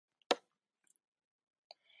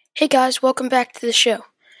Hey guys, welcome back to the show.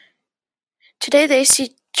 Today the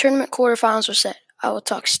AC tournament quarterfinals are set. I will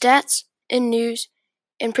talk stats and news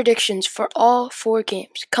and predictions for all 4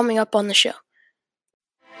 games coming up on the show.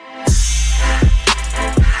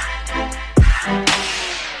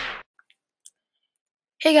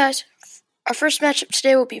 Hey guys, our first matchup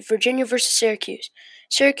today will be Virginia versus Syracuse.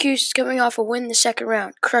 Syracuse is coming off a win in the second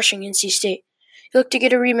round, crushing NC State. They look to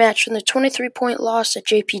get a rematch from the 23-point loss at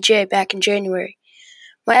JPJ back in January.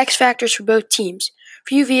 My X factors for both teams.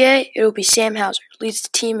 For UVA, it will be Sam Hauser, leads the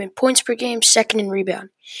team in points per game, second in rebound.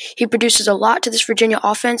 He produces a lot to this Virginia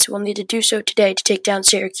offense and will need to do so today to take down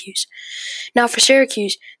Syracuse. Now for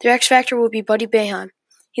Syracuse, their X factor will be Buddy Boeheim.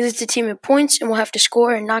 He leads the team in points and will have to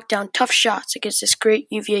score and knock down tough shots against this great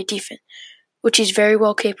UVA defense, which he's very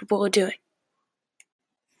well capable of doing.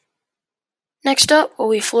 Next up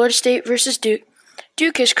will be Florida State versus Duke.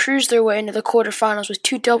 Duke has cruised their way into the quarterfinals with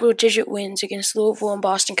 2 double-digit wins against Louisville and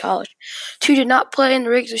Boston College. 2 did not play in the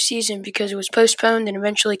regular season because it was postponed and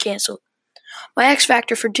eventually canceled. My X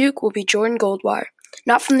factor for Duke will be Jordan Goldwire,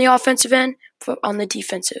 not from the offensive end, but on the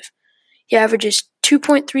defensive. He averages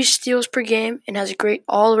 2.3 steals per game and has a great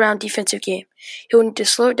all-around defensive game. He will need to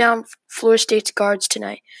slow down Florida State's guards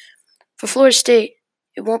tonight. For Florida State,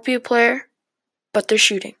 it won't be a player, but their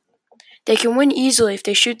shooting. They can win easily if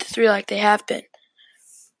they shoot the 3 like they have been,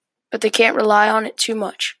 but they can't rely on it too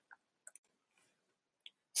much.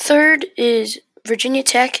 Third is Virginia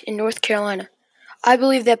Tech and North Carolina. I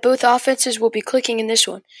believe that both offenses will be clicking in this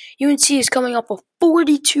one. UNC is coming off a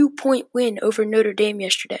 42-point win over Notre Dame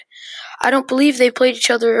yesterday. I don't believe they played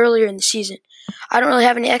each other earlier in the season. I don't really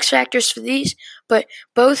have any X factors for these, but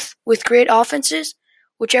both with great offenses,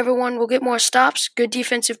 whichever one will get more stops, good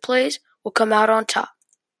defensive plays, will come out on top.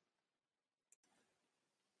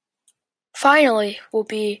 Finally will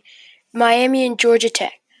be Miami and Georgia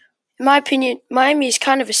Tech. In my opinion, Miami is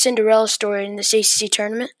kind of a Cinderella story in this ACC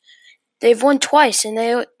tournament. They've won twice, and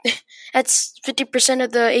that's 50%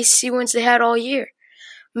 of the ACC wins they had all year.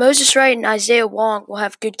 Moses Wright and Isaiah Wong will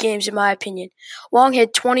have good games, in my opinion. Wong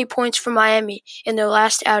had 20 points for Miami in their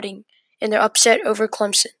last outing in their upset over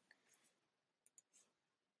Clemson.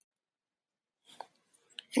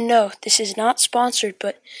 And no, this is not sponsored,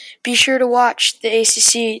 but be sure to watch the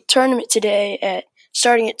ACC tournament today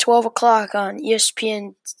starting at 12 o'clock on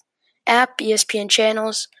ESPN app, ESPN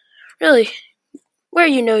channels, really, where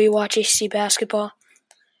you watch ACC basketball.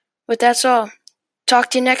 But that's all.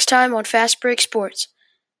 Talk to you next time on Fast Break Sports.